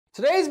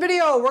Today's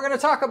video, we're going to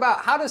talk about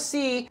how to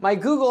see my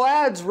Google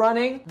ads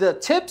running, the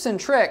tips and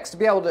tricks to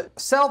be able to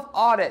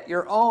self-audit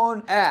your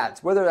own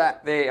ads, whether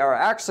that they are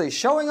actually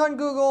showing on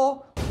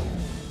Google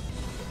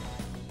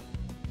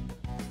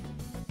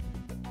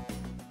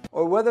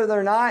or whether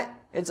they're not.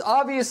 It's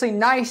obviously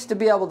nice to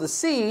be able to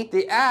see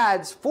the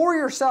ads for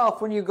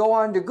yourself when you go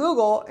onto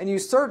Google and you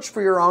search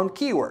for your own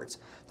keywords.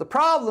 The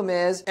problem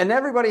is, and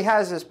everybody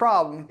has this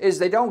problem, is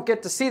they don't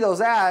get to see those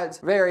ads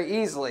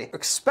very easily,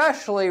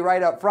 especially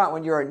right up front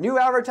when you're a new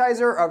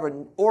advertiser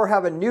or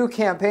have a new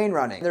campaign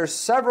running. There's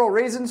several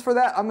reasons for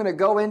that I'm going to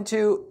go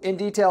into in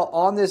detail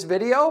on this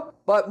video,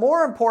 but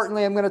more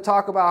importantly, I'm going to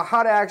talk about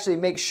how to actually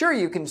make sure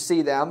you can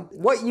see them,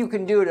 what you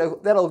can do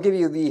that'll give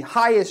you the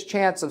highest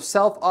chance of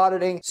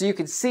self-auditing so you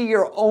can see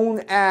your own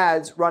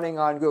ads running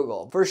on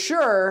Google. For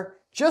sure,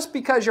 just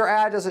because your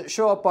ad doesn't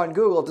show up on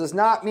Google does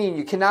not mean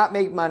you cannot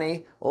make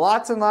money,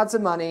 lots and lots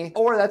of money,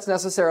 or that's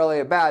necessarily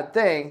a bad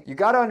thing. You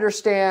got to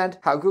understand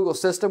how Google's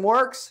system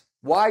works,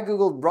 why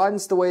Google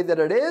runs the way that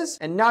it is,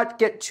 and not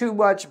get too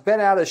much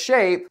bent out of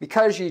shape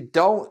because you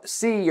don't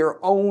see your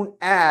own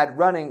ad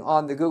running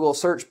on the Google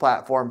search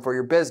platform for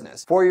your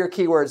business, for your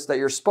keywords that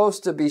you're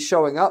supposed to be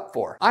showing up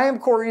for. I am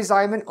Corey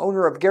Zyman,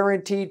 owner of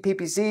Guaranteed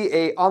PPC,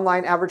 a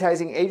online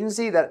advertising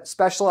agency that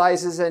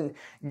specializes in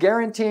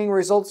guaranteeing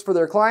results for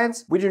their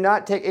clients. We do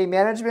not take a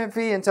management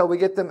fee until we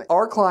get them,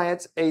 our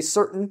clients, a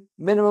certain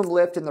minimum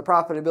lift in the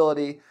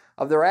profitability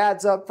of their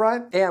ads up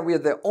front, and we are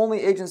the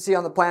only agency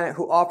on the planet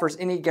who offers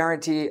any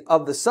guarantee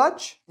of the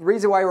such. The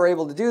reason why we're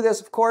able to do this,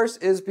 of course,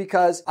 is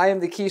because I am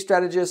the key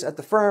strategist at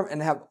the firm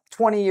and have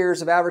 20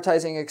 years of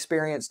advertising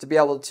experience to be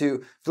able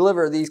to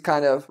deliver these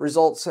kind of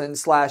results and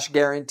 /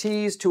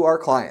 guarantees to our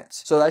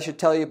clients. So that should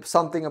tell you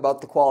something about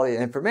the quality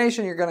of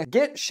information you're going to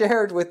get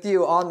shared with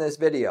you on this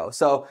video.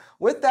 So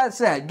with that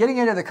said, getting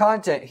into the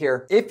content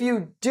here, if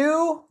you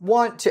do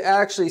want to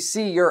actually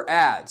see your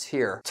ads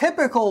here,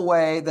 typical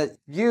way that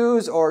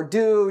use or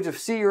do to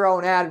see your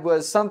own ad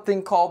was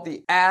something called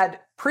the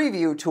ad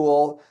preview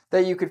tool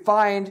that you could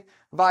find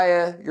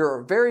via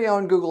your very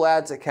own Google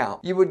Ads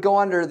account. You would go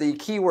under the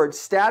keyword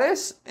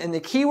status in the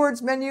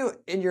keywords menu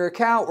in your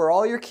account where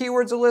all your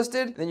keywords are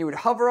listed. Then you would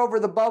hover over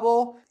the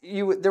bubble.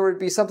 There would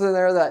be something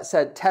there that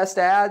said test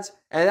ads,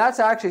 and that's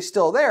actually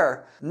still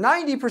there.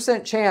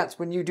 90% chance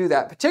when you do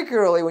that,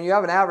 particularly when you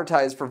haven't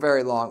advertised for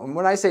very long. And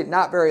when I say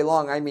not very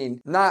long, I mean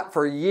not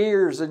for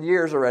years and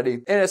years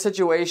already, in a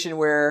situation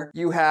where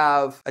you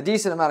have a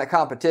decent amount of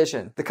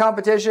competition. The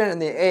competition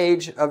and the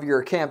age of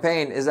your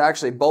campaign is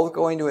actually both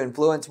going to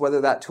influence whether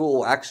that tool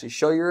will actually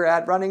show your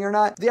ad running or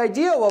not. The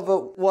idea of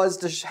it was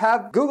to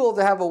have Google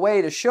to have a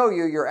way to show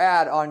you your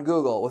ad on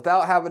Google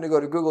without having to go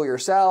to Google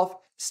yourself.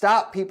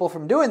 Stop people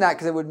from doing that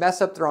because it would mess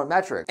up their own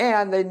metrics.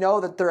 And they know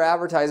that their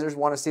advertisers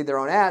want to see their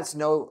own ads,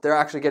 know they're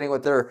actually getting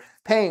what they're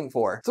paying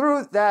for.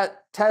 Through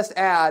that test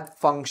ad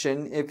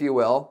function, if you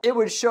will, it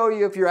would show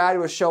you if your ad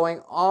was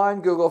showing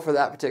on Google for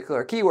that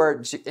particular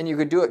keyword, and you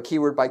could do it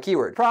keyword by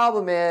keyword.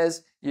 Problem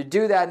is, you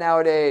do that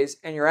nowadays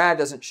and your ad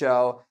doesn't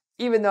show.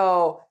 Even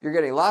though you're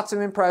getting lots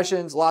of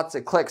impressions, lots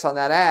of clicks on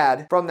that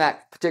ad from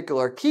that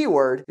particular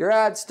keyword, your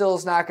ad still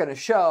is not going to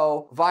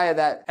show via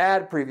that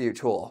ad preview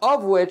tool,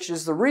 of which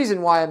is the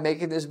reason why I'm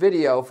making this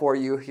video for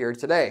you here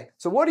today.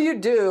 So what do you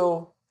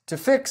do to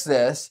fix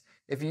this?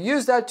 If you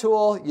use that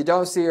tool, you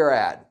don't see your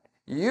ad.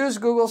 You use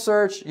Google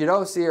search, you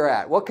don't see your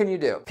ad. What can you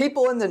do?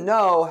 People in the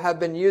know have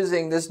been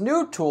using this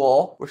new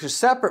tool, which is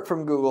separate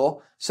from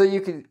Google, so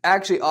you can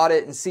actually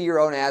audit and see your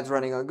own ads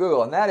running on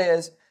Google, and that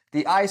is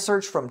the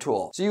iSearchFrom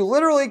tool. So you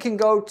literally can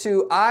go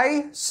to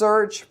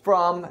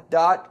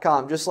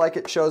iSearchFrom.com, just like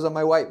it shows on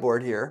my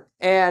whiteboard here.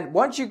 And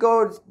once you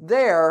go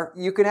there,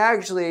 you can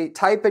actually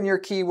type in your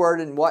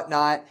keyword and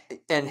whatnot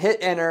and hit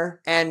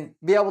enter and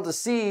be able to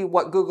see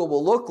what Google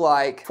will look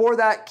like for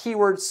that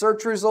keyword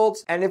search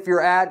results and if your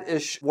ad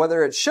is,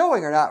 whether it's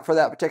showing or not for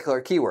that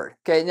particular keyword.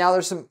 Okay, now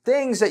there's some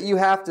things that you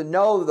have to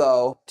know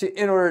though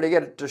in order to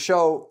get it to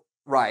show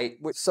right.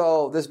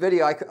 So this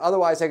video,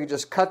 otherwise I could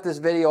just cut this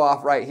video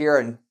off right here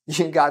and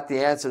you got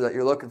the answer that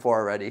you're looking for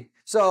already.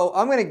 So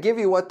I'm going to give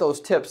you what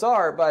those tips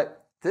are,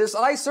 but this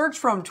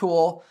iSearchFrom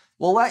tool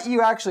will let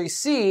you actually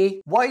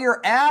see what your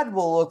ad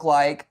will look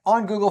like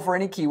on Google for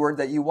any keyword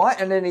that you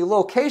want and any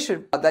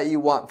location that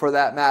you want for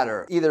that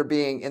matter. Either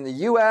being in the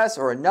US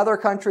or another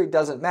country,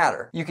 doesn't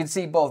matter. You can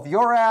see both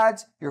your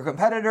ads, your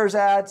competitors'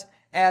 ads,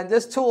 and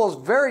this tool is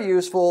very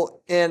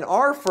useful in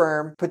our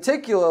firm,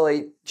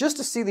 particularly just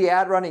to see the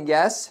ad running,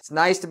 yes. It's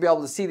nice to be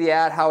able to see the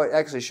ad, how it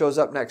actually shows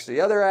up next to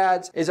the other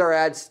ads. Is our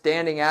ad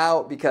standing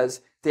out? Because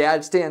the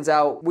ad stands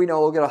out, we know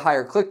we'll get a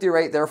higher click-through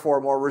rate,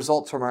 therefore more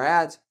results from our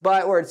ads.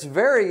 But where it's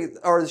very,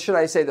 or should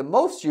I say the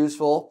most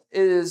useful,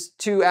 is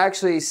to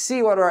actually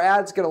see what our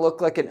ad's going to look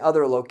like in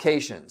other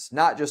locations,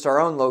 not just our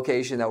own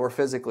location that we're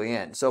physically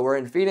in. So we're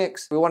in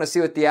Phoenix. We want to see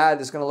what the ad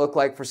is going to look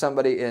like for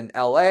somebody in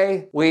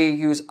LA. We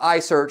use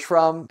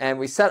iSearchFrom and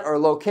we set our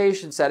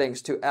location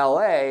settings to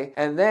LA,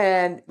 and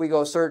then we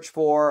go search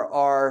for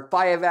our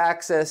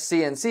 5-axis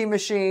CNC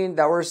machine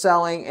that we're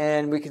selling,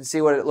 and we can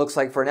see what it looks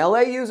like for an LA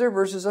user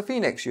versus a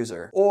Phoenix Linux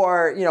user.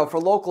 Or, for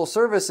local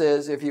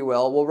services, if you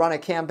will, we'll run a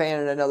campaign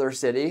in another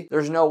city.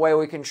 There's no way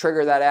we can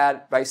trigger that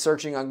ad by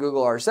searching on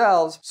Google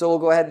ourselves. So we'll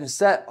go ahead and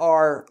set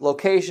our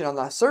location on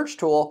the search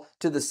tool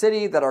to the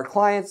city that our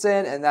client's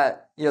in and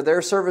that,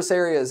 their service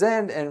area is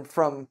in, and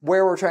from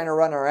where we're trying to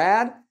run our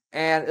ad.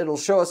 And it'll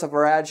show us if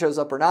our ad shows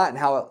up or not and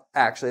how it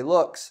actually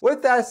looks.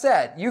 With that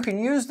said, you can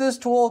use this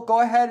tool. Go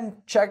ahead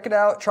and check it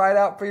out, try it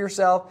out for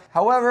yourself.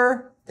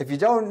 However, if you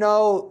don't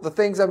know the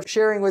things I'm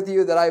sharing with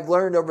you that I've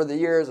learned over the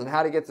years and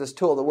how to get this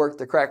tool to work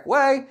the correct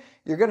way,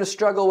 you're going to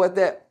struggle with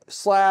it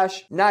 /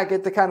 not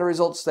get the kind of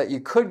results that you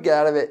could get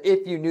out of it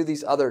if you knew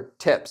these other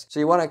tips. So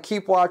you want to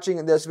keep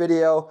watching this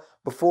video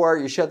before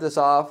you shut this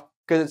off,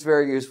 because it's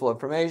very useful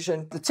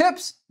information. The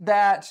tips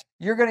that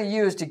you're going to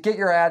use to get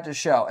your ad to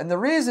show. And the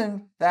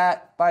reason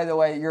that, by the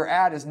way, your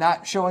ad is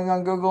not showing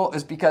on Google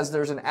is because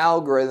there's an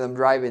algorithm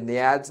driving the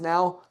ads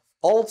now.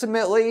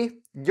 Ultimately,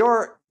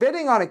 your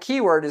bidding on a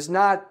keyword is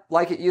not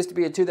like it used to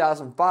be in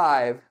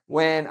 2005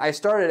 when I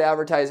started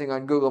advertising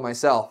on Google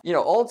myself.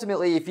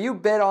 Ultimately, if you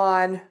bid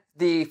on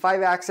the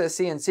 5-axis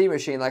CNC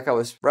machine, like I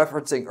was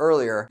referencing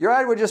earlier, your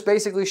ad would just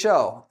basically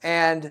show.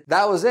 And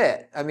that was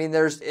it. I mean,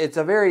 it's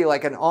a very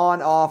like an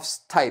on-off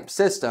type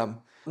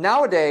system.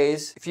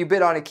 Nowadays, if you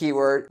bid on a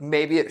keyword,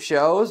 maybe it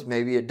shows,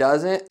 maybe it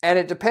doesn't. And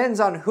it depends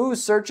on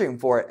who's searching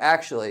for it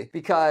actually,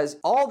 because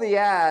all the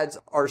ads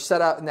are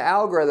set up and the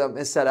algorithm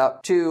is set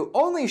up to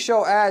only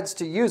show ads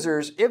to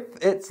users if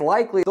it's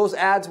likely those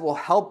ads will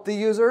help the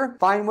user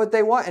find what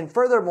they want. And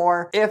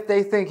furthermore, if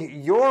they think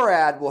your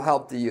ad will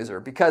help the user,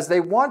 because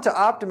they want to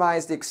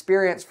optimize the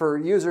experience for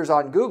users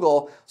on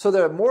Google so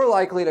they're more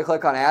likely to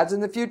click on ads in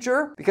the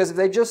future. Because if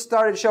they just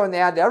started showing the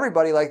ad to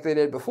everybody like they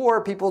did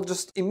before, people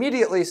just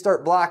immediately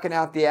start blocking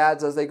out the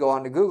ads as they go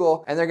onto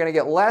Google, and they're going to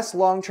get less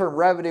long-term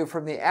revenue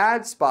from the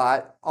ad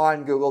spot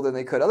on Google than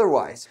they could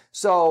otherwise.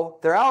 So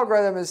their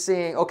algorithm is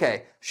seeing,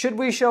 okay, should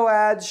we show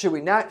ads? Should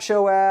we not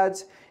show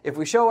ads? If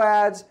we show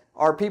ads,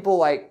 are people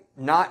like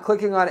not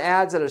clicking on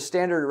ads at a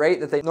standard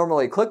rate that they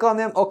normally click on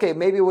them? Okay,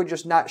 maybe we'll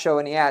just not show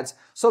any ads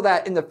so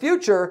that in the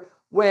future,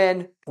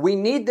 when we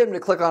need them to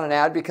click on an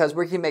ad because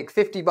we can make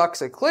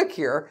 $50 a click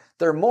here,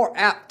 they're more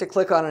apt to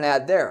click on an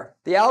ad there.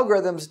 The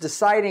algorithm's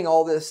deciding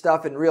all this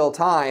stuff in real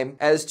time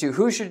as to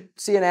who should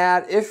see an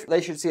ad, if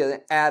they should see an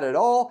ad at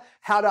all,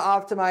 how to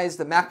optimize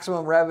the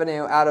maximum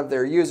revenue out of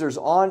their users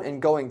on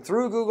and going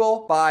through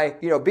Google by,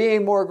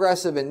 being more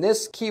aggressive in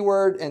this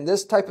keyword and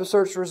this type of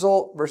search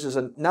result versus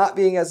not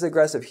being as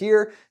aggressive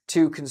here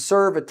to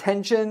conserve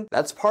attention.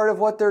 That's part of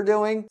what they're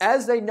doing.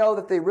 As they know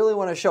that they really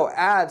want to show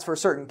ads for a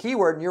certain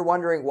keyword and you're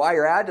wondering why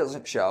your ad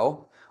doesn't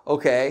show,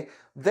 okay,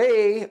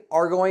 they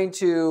are going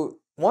to,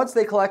 once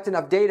they collect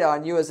enough data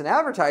on you as an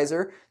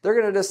advertiser, they're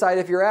going to decide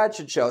if your ad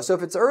should show. So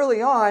if it's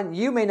early on,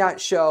 you may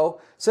not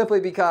show simply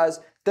because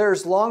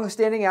there's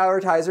long-standing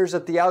advertisers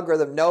that the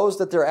algorithm knows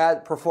that their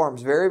ad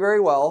performs very,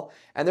 very well,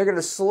 and they're going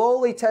to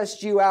slowly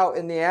test you out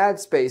in the ad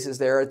spaces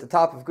there at the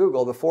top of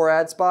Google, the 4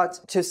 ad spots,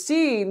 to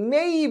see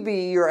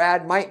maybe your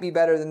ad might be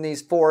better than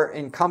these 4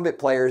 incumbent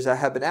players that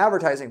have been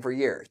advertising for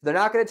years. They're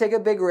not going to take a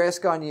big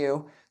risk on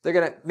you. They're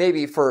going to,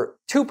 maybe for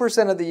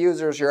 2% of the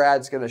users, your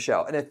ad's going to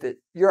show. And if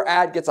your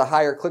ad gets a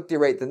higher click-through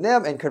rate than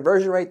them and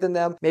conversion rate than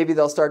them, maybe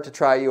they'll start to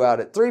try you out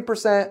at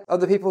 3%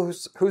 of the people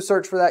who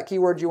search for that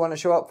keyword you want to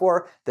show up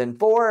for, then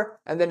 4%,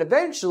 and then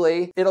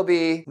eventually it'll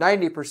be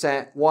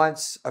 90%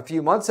 once a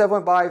few months have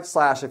went by /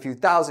 a few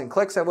thousand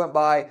clicks have went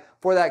by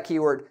for that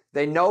keyword.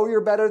 They know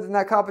you're better than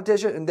that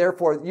competition, and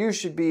therefore you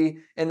should be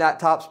in that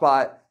top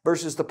spot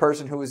versus the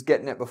person who was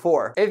getting it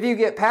before. If you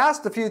get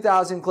past a few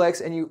thousand clicks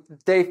and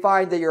they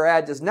find that your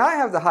ad does not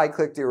have the high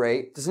click-through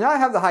rate, does not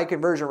have the high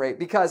conversion rate,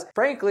 because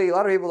frankly, a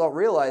lot of people don't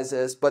realize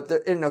this, but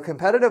in a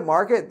competitive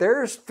market,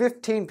 there's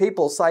 15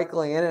 people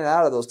cycling in and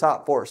out of those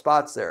top 4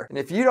 spots there. And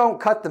if you don't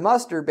cut the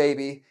mustard,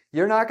 baby,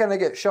 you're not going to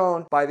get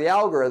shown by the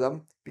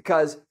algorithm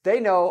because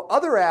they know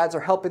other ads are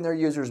helping their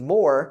users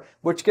more,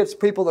 which gets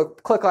people to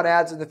click on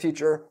ads in the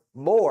future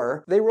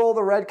more. They roll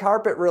the red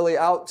carpet really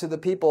out to the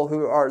people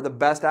who are the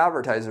best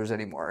advertisers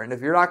anymore. And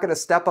if you're not going to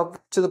step up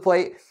to the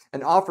plate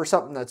and offer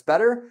something that's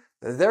better,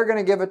 they're going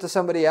to give it to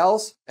somebody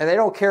else, and they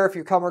don't care if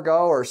you come or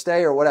go or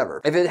stay or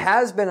whatever. If it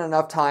has been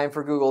enough time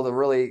for Google to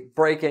really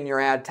break in your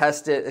ad,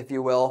 test it, if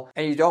you will,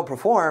 and you don't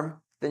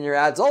perform, then your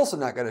ad's also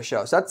not going to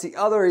show. So that's the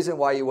other reason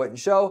why you wouldn't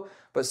show.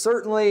 But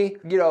certainly,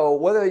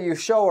 whether you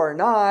show or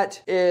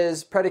not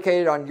is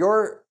predicated on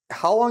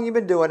how long you've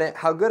been doing it,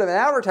 how good of an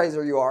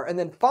advertiser you are. And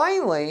then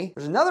finally,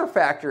 there's another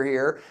factor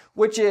here,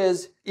 which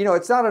is,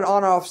 it's not an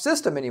on-off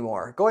system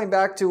anymore. Going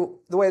back to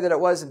the way that it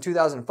was in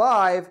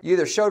 2005, you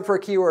either showed for a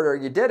keyword or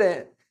you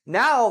didn't.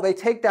 Now they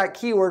take that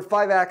keyword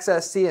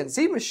 5-axis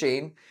CNC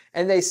machine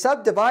and they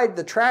subdivide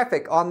the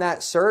traffic on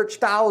that search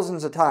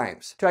thousands of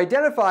times to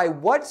identify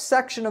what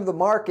section of the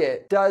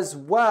market does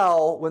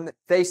well when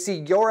they see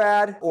your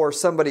ad or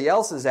somebody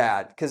else's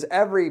ad. Because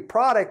every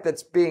product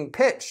that's being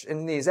pitched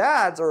in these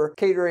ads are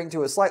catering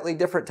to a slightly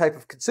different type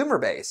of consumer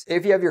base.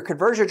 If you have your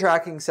conversion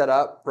tracking set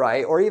up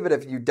right, or even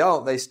if you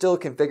don't, they still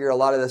can figure a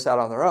lot of this out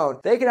on their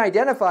own. They can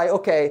identify,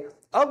 okay,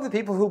 Of the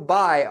people who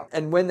buy,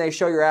 and when they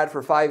show your ad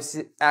for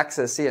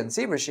 5-axis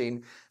CNC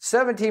machine,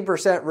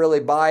 17%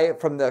 really buy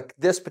from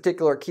this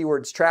particular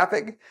keyword's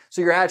traffic.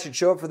 So your ad should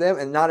show up for them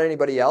and not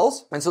anybody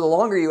else. And so the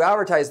longer you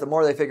advertise, the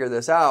more they figure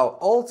this out.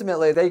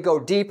 Ultimately, they go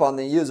deep on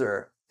the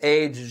user.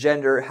 Age,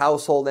 gender,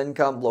 household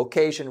income,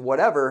 location,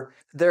 whatever.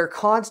 They're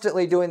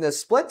constantly doing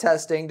this split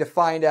testing to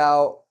find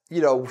out,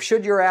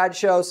 should your ad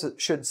show?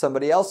 Should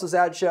somebody else's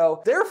ad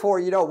show? Therefore,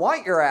 you don't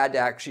want your ad to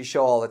actually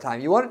show all the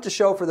time. You want it to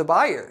show for the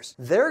buyers.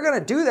 They're going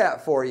to do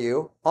that for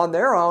you on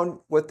their own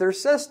with their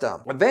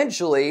system.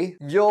 Eventually,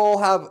 you'll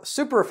have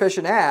super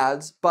efficient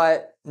ads,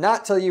 but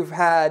not till you've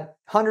had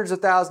hundreds of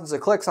thousands of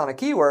clicks on a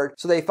keyword,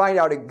 so they find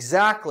out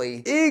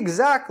exactly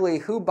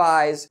who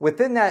buys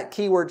within that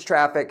keyword's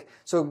traffic.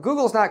 So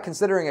Google's not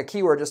considering a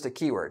keyword just a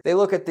keyword. They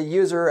look at the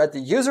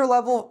user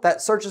level that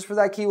searches for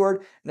that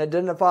keyword and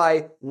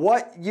identify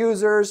what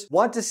users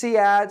want to see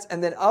ads,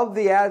 and then of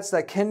the ads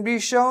that can be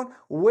shown,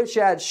 which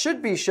ads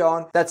should be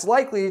shown that's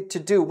likely to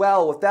do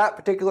well with that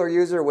particular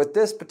user with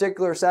this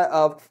particular set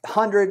of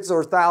hundreds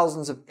or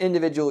thousands of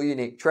individual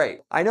unique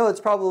traits. I know it's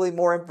probably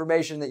more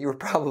information that you were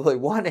probably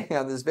wanting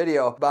on this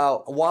video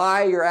about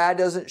why your ad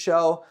doesn't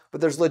show, but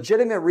there's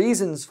legitimate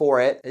reasons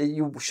for it.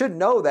 You should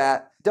know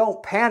that.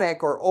 Don't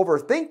panic or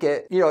overthink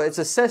it. It's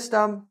a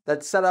system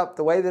that's set up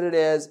the way that it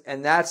is,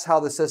 and that's how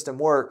the system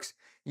works.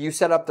 You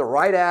set up the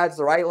right ads,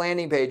 the right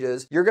landing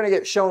pages, you're going to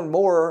get shown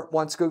more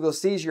once Google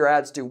sees your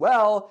ads do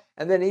well.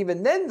 And then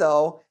even then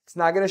though, it's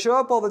not going to show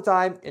up all the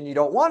time, and you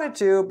don't want it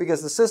to,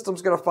 because the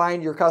system's going to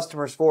find your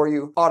customers for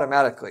you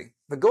automatically.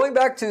 But going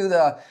back to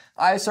the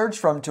iSearch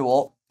From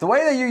tool, the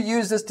way that you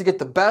use this to get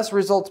the best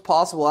results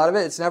possible out of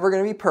it, it's never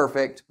going to be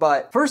perfect,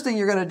 but first thing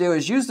you're going to do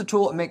is use the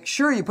tool and make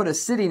sure you put a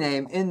city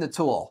name in the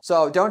tool.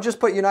 So don't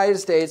just put United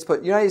States,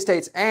 put United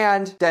States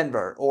and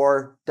Denver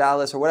or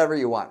Dallas or whatever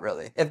you want,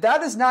 really. If that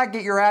does not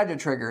get your ad to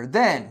trigger,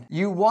 then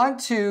you want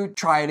to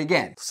try it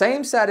again.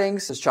 Same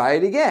settings, just try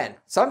it again.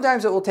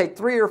 Sometimes it will take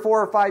 3 or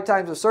 4 or 5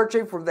 times of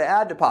searching for the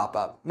ad to pop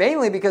up,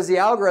 mainly because the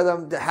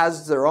algorithm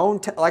has their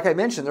own, like I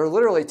mentioned, they're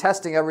literally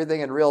testing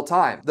everything in real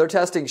time. They're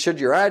testing,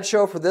 should your ad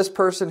show for this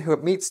person who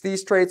meets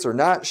these traits or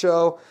not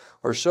show,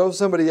 or show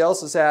somebody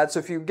else's ad. So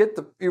if you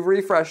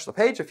refresh the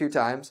page a few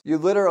times, you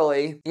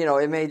literally,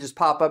 it may just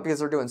pop up because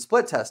they're doing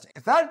split testing.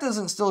 If that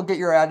doesn't still get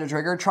your ad to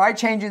trigger, try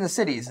changing the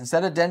cities.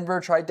 Instead of Denver,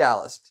 try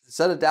Dallas.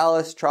 Instead of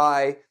Dallas,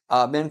 try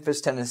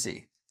Memphis,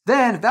 Tennessee.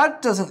 Then if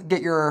that doesn't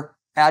get your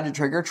ad to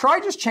trigger, try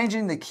just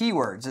changing the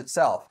keywords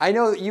itself. I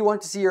know that you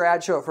want to see your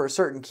ad show up for a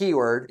certain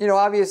keyword.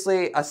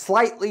 Obviously a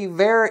slightly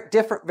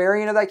different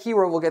variant of that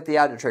keyword will get the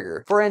ad to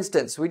trigger. For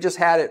instance, we just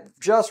had it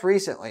just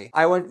recently.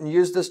 I went and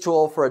used this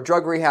tool for a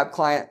drug rehab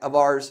client of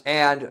ours,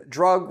 and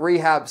drug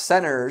rehab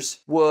centers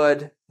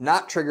would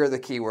not trigger the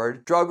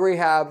keyword. Drug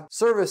rehab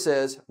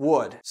services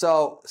would.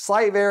 So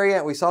slight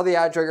variant, we saw the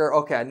ad trigger.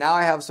 Okay, now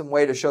I have some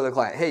way to show the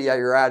client, hey, yeah,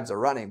 your ads are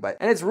running.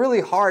 And it's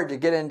really hard to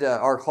get into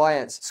our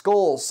clients'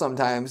 skulls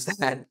sometimes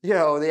that,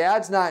 the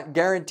ad's not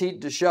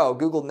guaranteed to show.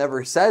 Google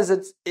never says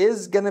it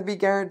is gonna be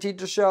guaranteed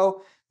to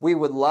show. We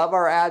would love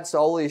our ads to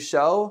always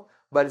show,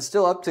 but it's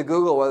still up to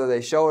Google whether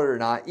they show it or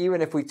not.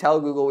 Even if we tell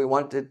Google we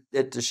want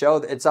it to show,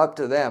 it's up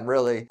to them,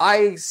 really.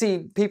 I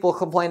see people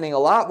complaining a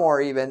lot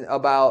more even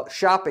about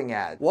shopping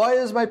ads. Why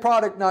is my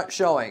product not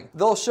showing?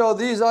 They'll show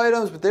these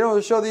items, but they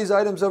don't show these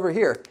items over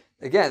here.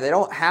 Again, they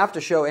don't have to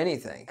show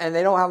anything, and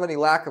they don't have any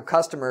lack of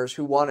customers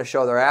who want to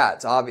show their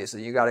ads.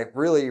 Obviously, you got to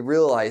really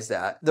realize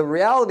that. The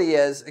reality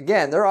is,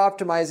 again, they're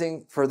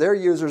optimizing for their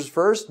users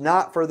first,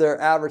 not for their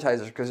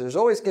advertisers, because there's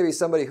always going to be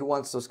somebody who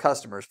wants those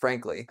customers,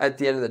 frankly, at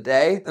the end of the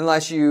day,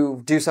 unless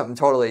you do something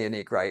totally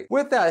unique, right?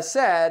 With that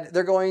said,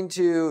 they're going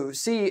to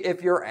see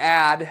if your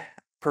ad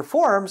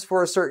performs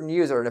for a certain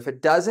user, and if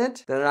it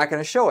doesn't, then they're not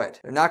going to show it.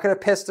 They're not going to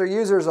piss their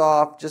users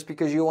off just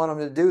because you want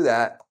them to do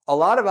that. A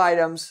lot of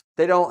items,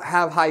 they don't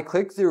have high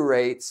click-through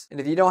rates, and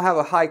if you don't have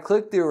a high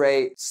click-through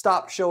rate,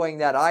 stop showing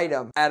that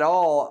item at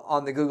all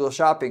on the Google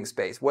shopping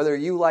space, whether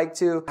you like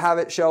to have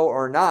it show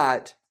or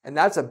not. And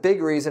that's a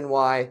big reason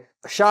why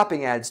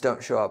shopping ads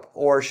don't show up,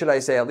 or should I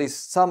say at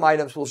least some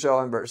items will show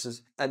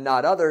and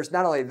not others.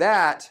 Not only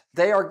that,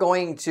 they are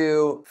going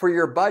to, for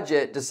your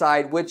budget,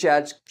 decide which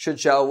ads should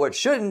show, which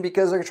shouldn't,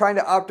 because they're trying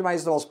to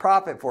optimize the most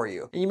profit for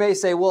you. And you may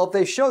say, well, if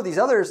they show these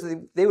others,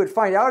 they would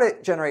find out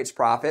it generates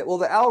profit. Well,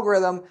 the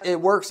algorithm,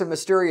 it works in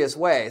mysterious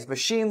ways.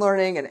 Machine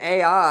learning and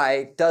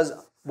AI does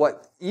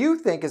what you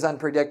think is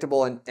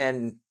unpredictable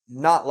and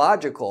not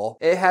logical.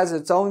 It has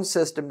its own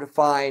system to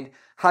find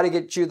how to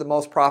get you the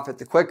most profit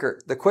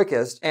the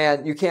quickest,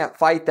 and you can't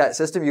fight that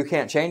system. You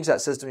can't change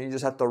that system. You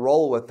just have to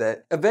roll with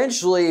it.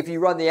 Eventually, if you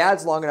run the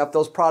ads long enough,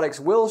 those products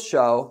will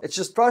show. It's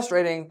just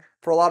frustrating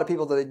for a lot of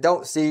people that they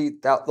don't see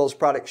that those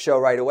products show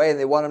right away, and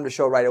they want them to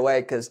show right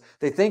away because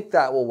they think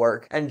that will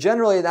work. And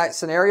generally in that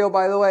scenario,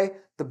 by the way,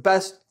 the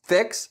best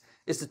fix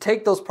is to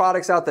take those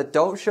products out that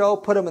don't show,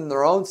 put them in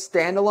their own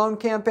standalone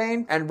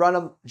campaign and run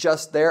them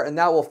just there, and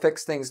that will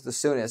fix things the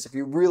soonest if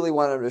you really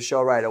want them to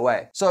show right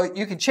away. So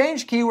you can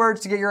change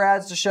keywords to get your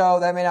ads to show.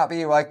 That may not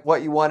be like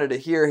what you wanted to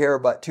hear here,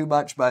 but too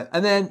much.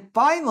 And then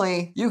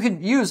finally, you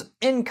can use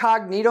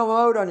incognito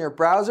mode on your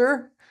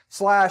browser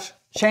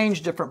 /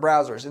 change different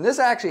browsers. And this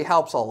actually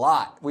helps a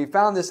lot. We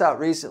found this out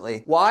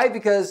recently. Why?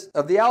 Because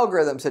of the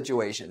algorithm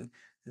situation.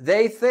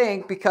 They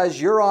think because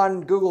you're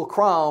on Google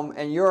Chrome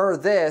and you're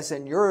this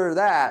and you're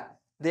that,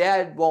 the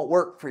ad won't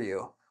work for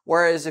you.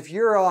 Whereas if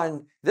you're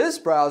on this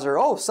browser,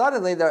 oh,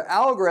 suddenly the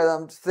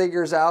algorithm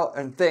figures out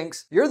and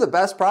thinks you're the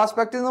best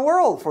prospect in the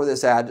world for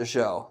this ad to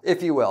show,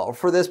 if you will,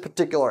 for this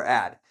particular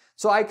ad.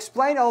 So I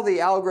explained all the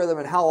algorithm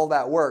and how all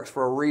that works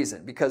for a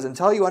reason, because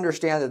until you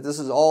understand that this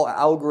is all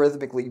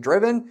algorithmically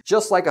driven,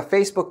 just like a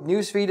Facebook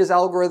newsfeed is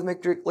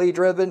algorithmically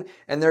driven,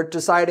 and they're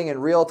deciding in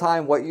real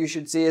time what you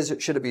should see,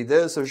 should it be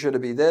this or should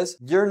it be this,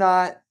 you're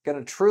not going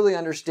to truly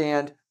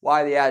understand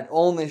why the ad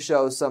only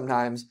shows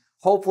sometimes.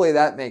 Hopefully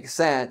that makes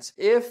sense.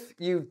 If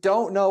you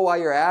don't know why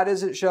your ad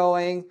isn't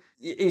showing,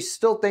 you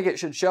still think it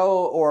should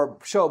show or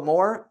show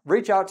more,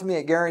 reach out to me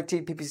at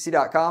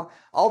guaranteedppc.com.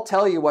 I'll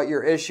tell you what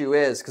your issue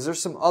is, because there's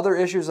some other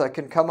issues that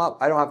can come up.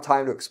 I don't have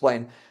time to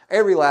explain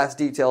every last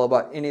detail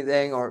about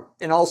anything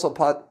and also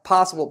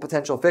possible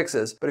potential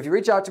fixes. But if you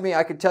reach out to me,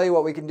 I can tell you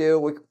what we can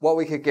do, what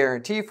we could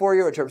guarantee for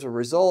you in terms of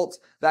results,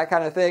 that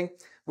kind of thing.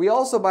 We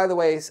also, by the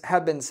way,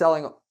 have been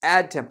selling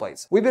ad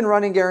templates. We've been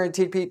running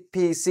Guaranteed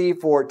PPC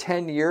for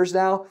 10 years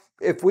now.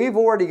 If we've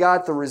already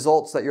got the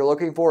results that you're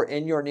looking for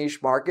in your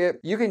niche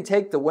market, you can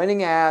take the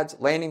winning ads,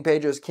 landing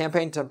pages,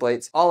 campaign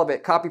templates, all of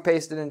it, copy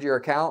paste it into your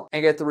account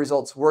and get the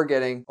results we're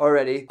getting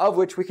already, of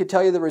which we could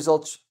tell you the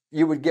results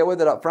you would get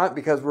with it up front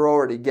because we're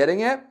already getting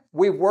it.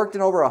 We've worked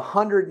in over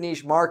 100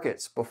 niche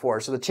markets before,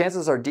 so the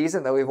chances are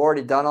decent that we've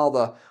already done all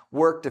the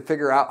work to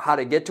figure out how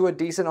to get to a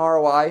decent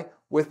ROI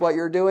with what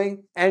you're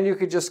doing, and you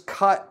could just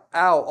cut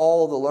out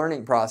all the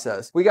learning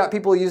process. We got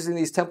people using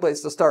these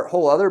templates to start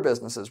whole other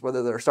businesses,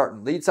 whether they're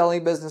starting lead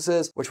selling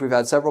businesses, which we've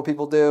had several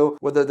people do,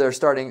 whether they're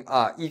starting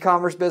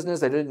e-commerce business,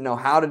 they didn't know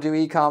how to do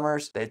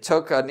e-commerce. They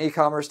took an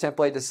e-commerce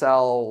template to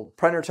sell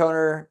printer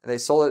toner, they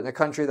sold it in a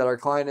country that our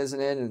client isn't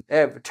in, and they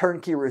have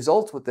turnkey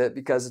results with it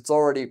because it's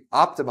already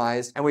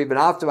optimized, and we've been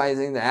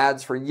optimizing the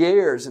ads for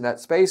years in that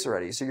space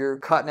already. So you're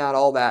cutting out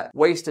all that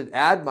wasted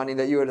ad money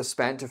that you would have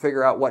spent to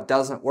figure out what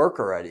doesn't work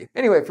already.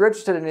 Anyway, if you're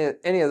interested in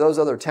any of those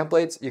other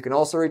templates, you can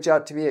also reach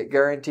out to me at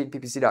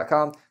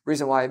guaranteedppc.com.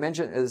 Reason why I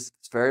mention it is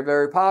it's very,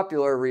 very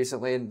popular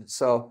recently. And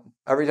so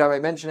every time I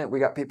mention it, we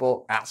got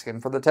people asking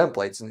for the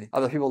templates and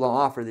other people don't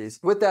offer these.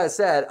 With that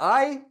said,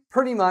 I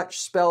pretty much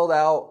spelled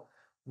out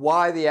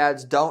why the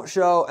ads don't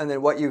show and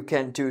then what you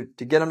can do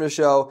to get them to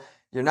show.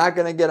 You're not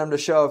going to get them to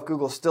show if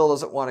Google still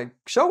doesn't want to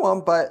show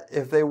them, but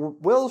if they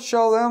will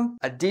show them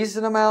a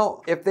decent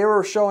amount, if they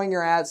were showing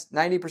your ads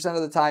 90%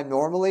 of the time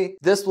normally,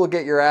 this will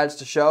get your ads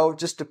to show,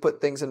 just to put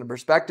things into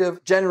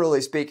perspective,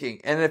 generally speaking.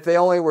 And if they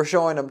only were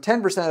showing them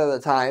 10% of the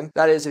time,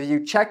 that is, if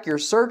you check your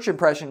search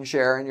impression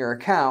share in your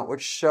account,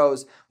 which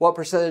shows what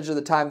percentage of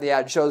the time the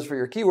ad shows for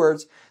your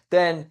keywords,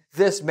 then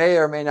this may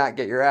or may not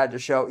get your ad to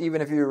show, even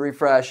if you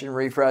refresh and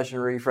refresh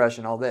and refresh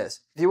and all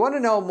this. If you want to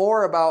know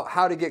more about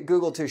how to get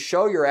Google to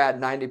show your ad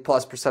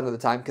 90+% of the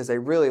time, because they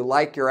really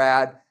like your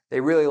ad,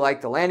 they really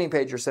like the landing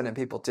page you're sending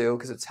people to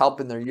because it's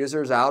helping their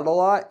users out a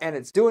lot, and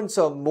it's doing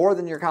so more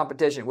than your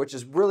competition, which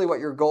is really what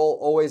your goal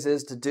always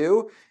is to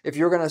do. If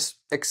you're going to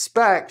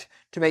expect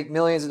to make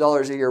millions of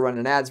dollars a year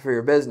running ads for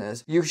your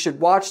business, you should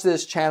watch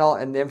this channel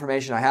and the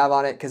information I have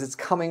on it, because it's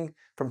coming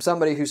from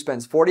somebody who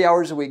spends 40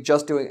 hours a week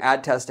just doing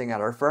ad testing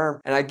at our firm.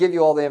 And I give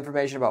you all the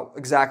information about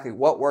exactly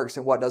what works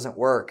and what doesn't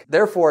work.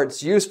 Therefore,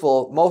 it's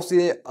useful. Most of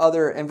the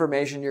other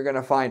information you're going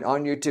to find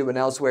on YouTube and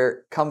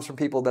elsewhere comes from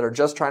people that are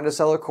just trying to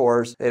sell a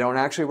course. They don't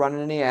actually run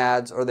any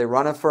ads, or they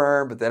run a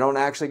firm, but they don't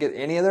actually get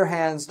any of their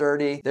hands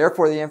dirty.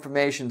 Therefore, the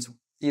information's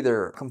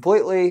either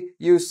completely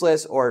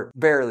useless or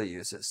barely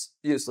useless.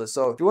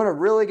 So if you want to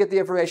really get the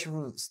information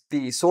from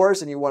the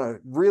source and you want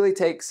to really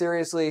take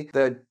seriously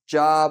the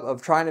job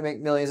of trying to make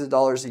millions of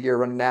dollars a year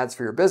running ads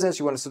for your business,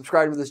 you want to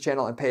subscribe to this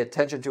channel and pay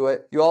attention to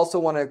it. You also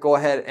want to go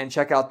ahead and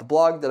check out the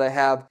blog that I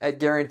have at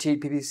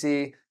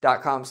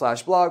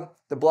guaranteedppc.com/blog.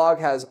 The blog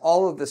has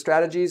all of the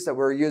strategies that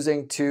we're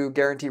using to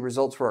guarantee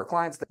results for our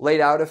clients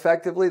laid out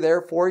effectively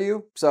there for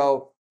you.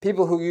 So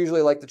people who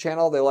usually like the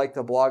channel, they like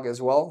the blog as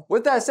well.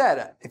 With that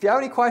said, if you have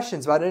any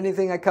questions about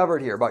anything I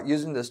covered here, about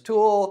using this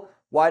tool,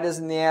 why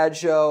doesn't the ad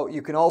show,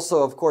 you can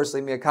also, of course,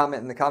 leave me a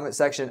comment in the comment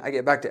section. I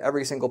get back to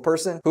every single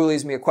person who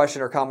leaves me a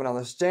question or comment on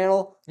this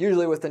channel,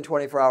 usually within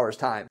 24 hours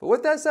time. But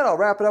with that said, I'll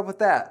wrap it up with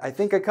that. I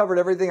think I covered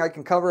everything I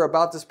can cover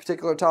about this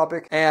particular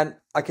topic, and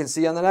I can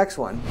see you on the next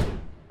one.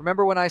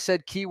 Remember when I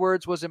said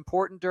keywords was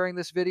important during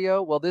this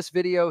video? Well, this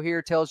video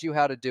here tells you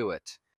how to do it.